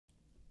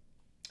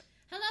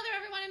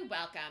and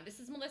welcome.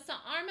 This is Melissa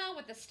Armo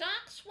with the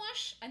Stock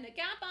Swoosh, and the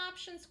Gap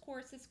Options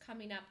course is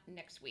coming up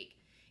next week.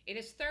 It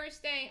is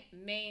Thursday,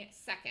 May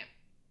 2nd.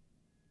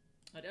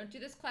 I don't do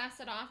this class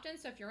that often,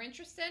 so if you're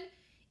interested,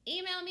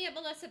 email me at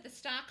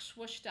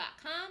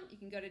melissa@thestockswoosh.com. You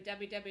can go to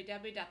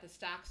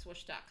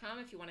www.thestockswoosh.com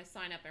if you want to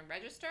sign up and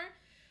register.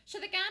 So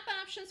the Gap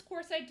Options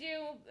course I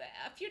do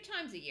a few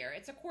times a year.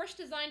 It's a course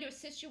designed to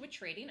assist you with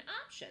trading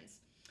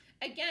options.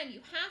 Again, you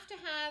have to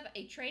have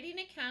a trading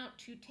account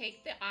to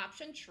take the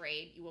option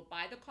trade. You will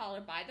buy the call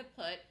or buy the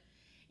put.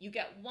 You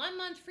get 1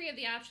 month free of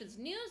the options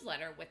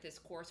newsletter with this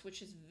course,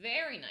 which is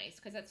very nice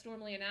because that's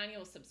normally an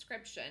annual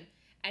subscription,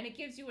 and it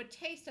gives you a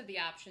taste of the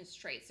options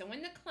trade. So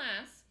in the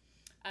class,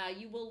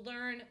 you will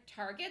learn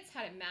targets,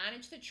 how to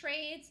manage the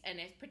trades,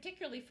 and if,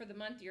 particularly for the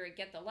month you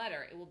get the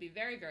letter, it will be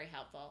very, very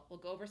helpful. We'll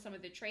go over some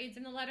of the trades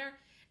in the letter,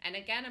 and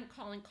again, I'm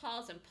calling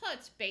calls and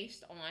puts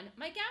based on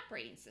my gap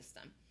rating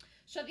system.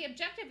 So the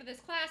objective of this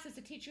class is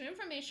to teach you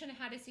information on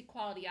how to see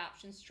quality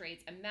options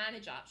trades and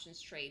manage options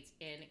trades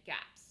in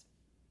gaps.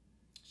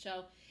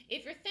 So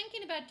if you're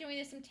thinking about doing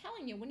this, I'm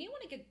telling you, when you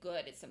want to get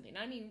good at something,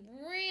 I mean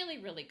really,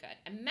 really good,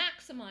 and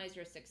maximize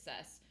your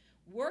success,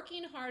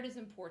 working hard is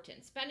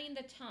important. Spending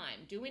the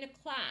time, doing a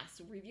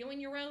class, reviewing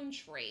your own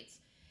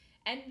trades,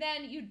 and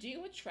then you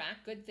do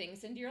attract good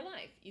things into your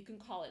life. You can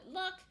call it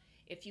luck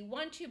if you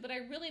want to, but I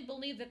really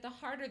believe that the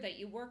harder that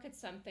you work at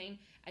something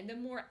and the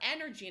more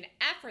energy and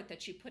effort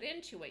that you put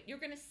into it, you're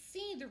going to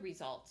see the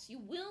results. You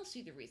will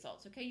see the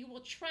results, okay? You will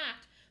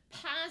attract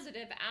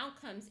positive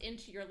outcomes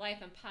into your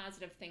life and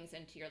positive things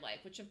into your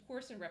life, which of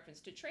course in reference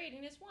to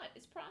trading is what?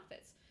 It's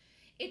profits.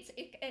 It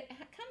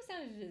comes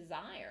down to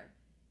desire.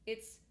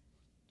 It's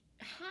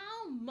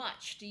how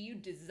much do you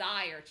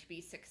desire to be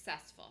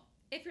successful?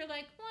 If you're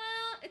like,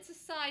 well, it's a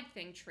side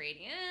thing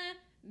trading,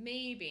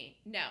 maybe.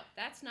 No,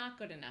 that's not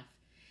good enough.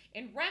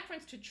 In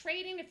reference to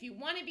trading, if you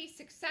want to be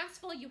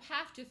successful, you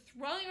have to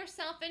throw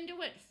yourself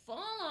into it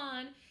full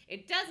on.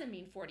 It doesn't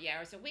mean 40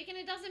 hours a week, and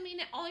it doesn't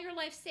mean all your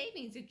life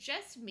savings. It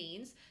just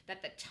means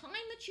that the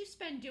time that you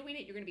spend doing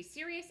it, you're going to be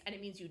serious, and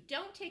it means you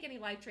don't take any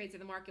live trades in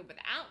the market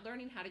without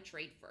learning how to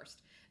trade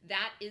first.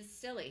 That is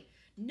silly.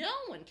 No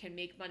one can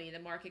make money in the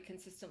market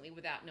consistently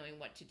without knowing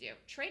what to do.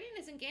 Trading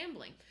isn't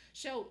gambling.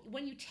 So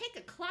when you take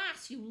a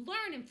class, you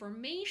learn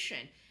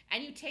information,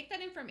 and you take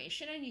that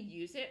information and you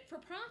use it for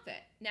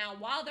profit. Now,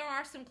 while there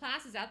are some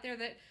classes out there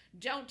that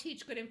don't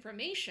teach good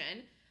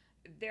information,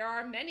 there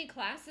are many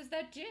classes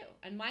that do.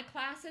 And my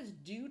classes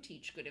do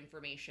teach good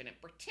information,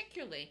 and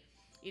particularly,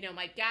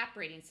 my gap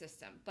rating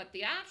system. But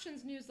the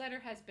options newsletter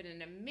has been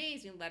an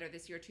amazing letter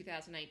this year,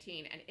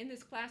 2019. And in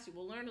this class, you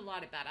will learn a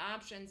lot about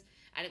options,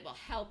 and it will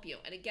help you.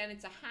 And again,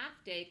 it's a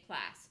half-day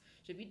class.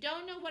 So if you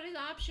don't know what an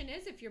option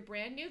is, if you're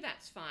brand new,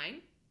 that's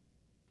fine.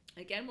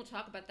 Again, we'll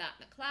talk about that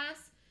in the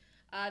class.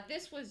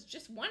 This was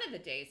just one of the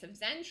days of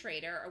Zen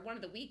Trader, or one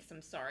of the weeks,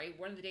 I'm sorry.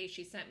 One of the days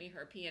she sent me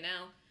her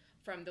P&L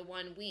from the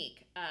 1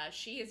 week.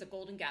 She is a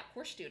Golden Gap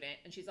course student,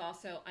 and she's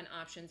also an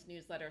options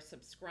newsletter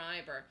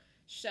subscriber.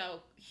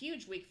 So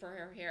huge week for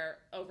her here,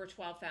 over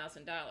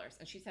 $12,000.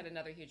 And she's had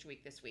another huge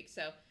week this week.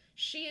 So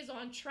she is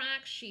on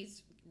track.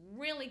 She's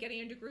really getting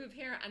into groove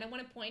here. And I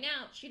want to point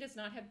out, she does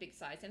not have big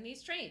size in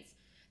these trades.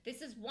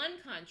 This is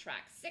 1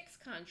 contract, 6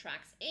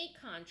 contracts, 8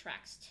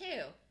 contracts,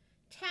 2,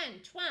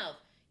 10, 12.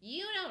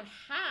 You don't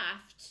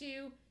have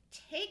to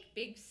take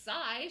big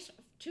size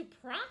to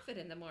profit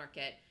in the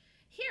market.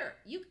 Here,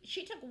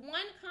 she took 1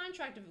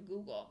 contract of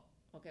Google,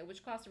 okay,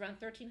 which cost around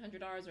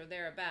 $1,300 or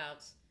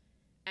thereabouts,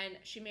 and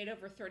she made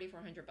over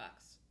 $3,400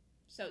 bucks.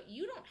 So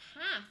you don't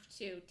have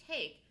to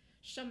take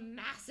some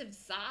massive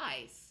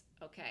size,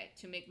 okay,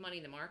 to make money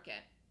in the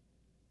market.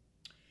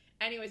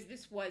 Anyways,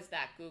 this was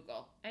that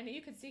Google. And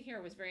you can see here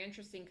it was very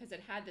interesting because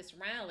it had this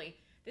rally.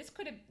 This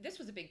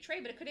was a big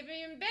trade, but it could have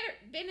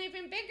been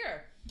even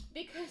bigger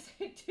because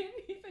it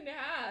didn't even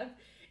have,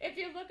 if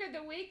you look at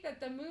the week that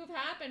the move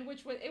happened,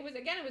 which was, it was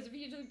a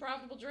hugely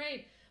profitable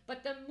trade,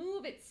 but the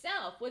move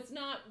itself was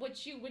not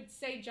what you would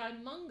say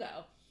John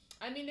Mungo.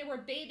 I mean, there were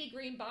baby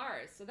green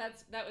bars, so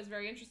that was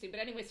very interesting. But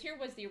anyways, here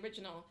was the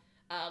original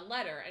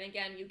letter. And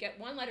again, you get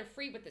 1 letter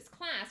free with this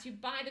class. You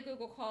buy the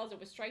Google calls. It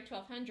was strike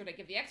 1200. I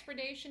give the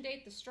expiration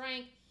date, the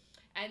strike,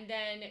 and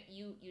then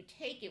you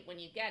take it when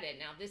you get it.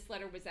 Now, this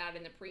letter was out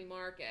in the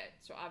pre-market,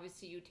 so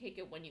obviously you take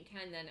it when you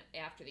can then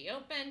after the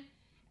open,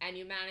 and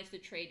you manage the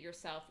trade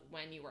yourself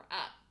when you were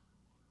up.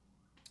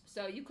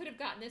 So you could have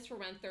gotten this for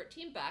around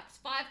 13 bucks.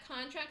 5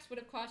 contracts would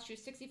have cost you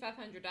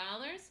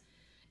 $6,500.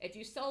 If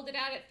you sold it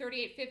out at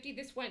 $38.50,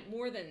 this went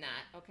more than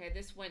that. Okay,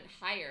 this went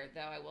higher,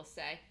 though, I will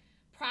say.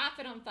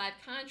 Profit on 5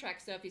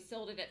 contracts, so if you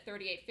sold it at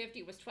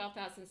 $38.50, was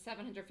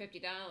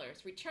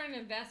 $12,750. Return on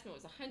investment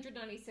was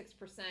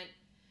 196%,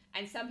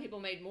 and some people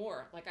made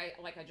more, like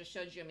I just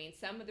showed you. I mean,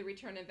 some of the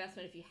return on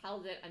investment, if you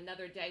held it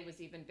another day,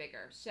 was even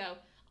bigger. So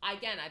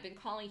again, I've been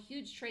calling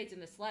huge trades in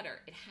this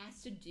letter. It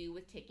has to do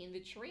with taking the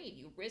trade.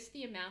 You risk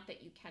the amount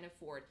that you can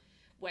afford.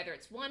 Whether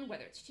it's 1,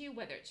 whether it's 2,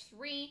 whether it's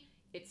 3,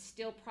 it's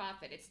still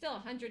profit. It's still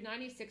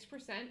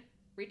 196%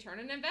 return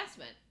on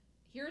investment.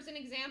 Here's an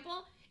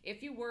example.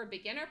 If you were a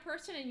beginner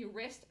person and you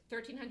risked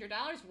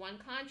 $1,300, one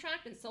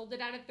contract, and sold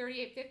it out at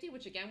 $3,850,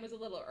 which again was a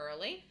little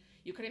early,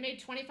 you could have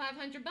made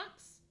 $2,500.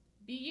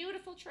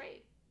 Beautiful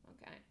trade.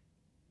 Okay.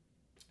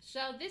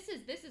 So this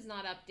is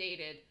not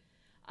updated.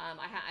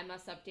 I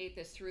must update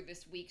this through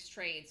this week's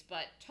trades,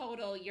 but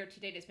total year to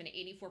date has been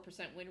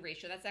 84% win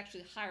ratio. That's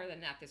actually higher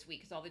than that this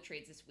week because all the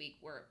trades this week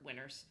were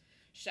winners.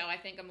 So I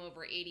think I'm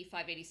over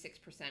 85,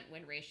 86%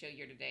 win ratio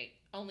year to date.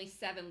 Only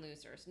 7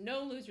 losers.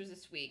 No losers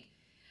this week.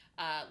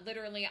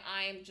 Literally,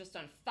 I am just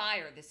on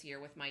fire this year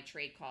with my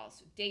trade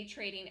calls, day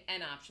trading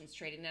and options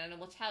trading. And I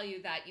will tell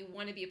you that you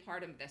want to be a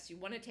part of this. You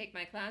want to take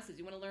my classes.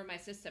 You want to learn my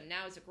system.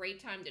 Now is a great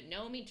time to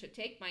know me, to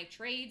take my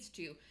trades,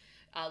 to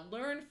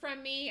learn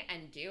from me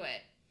and do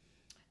it.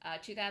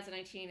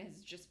 2019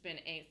 has just been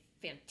a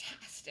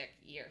fantastic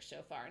year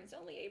so far, and it's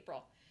only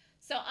April.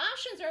 So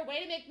options are a way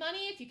to make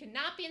money. If you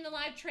cannot be in the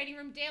live trading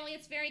room daily,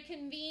 it's very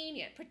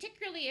convenient,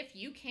 particularly if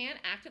you can't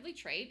actively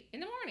trade in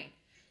the morning.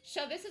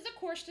 So this is a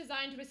course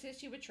designed to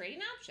assist you with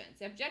trading options.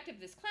 The objective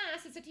of this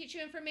class is to teach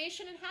you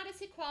information on how to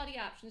see quality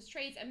options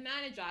trades and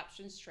manage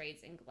options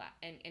trades and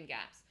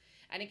gaps.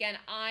 And again,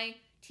 I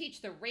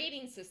teach the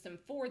rating system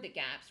for the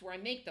gaps where I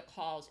make the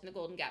calls in the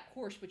Golden Gap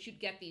course, which you'd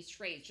get these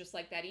trades just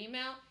like that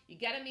email. You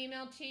get them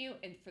emailed to you,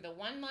 and for the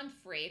 1 month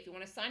free. If you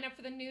want to sign up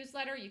for the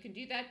newsletter, you can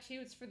do that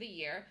too. It's for the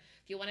year.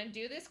 If you want to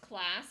do this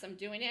class, I'm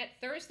doing it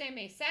Thursday,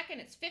 May 2nd.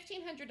 It's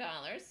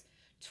 $1,500,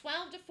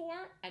 12 to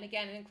 4. And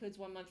again, it includes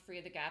 1 month free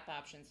of the Gap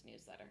Options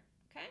newsletter.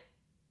 Okay?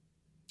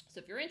 So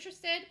if you're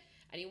interested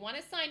and you want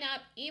to sign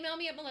up, email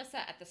me at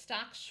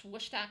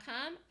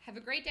melissa@thestockswoosh.com. Have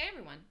a great day,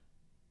 everyone.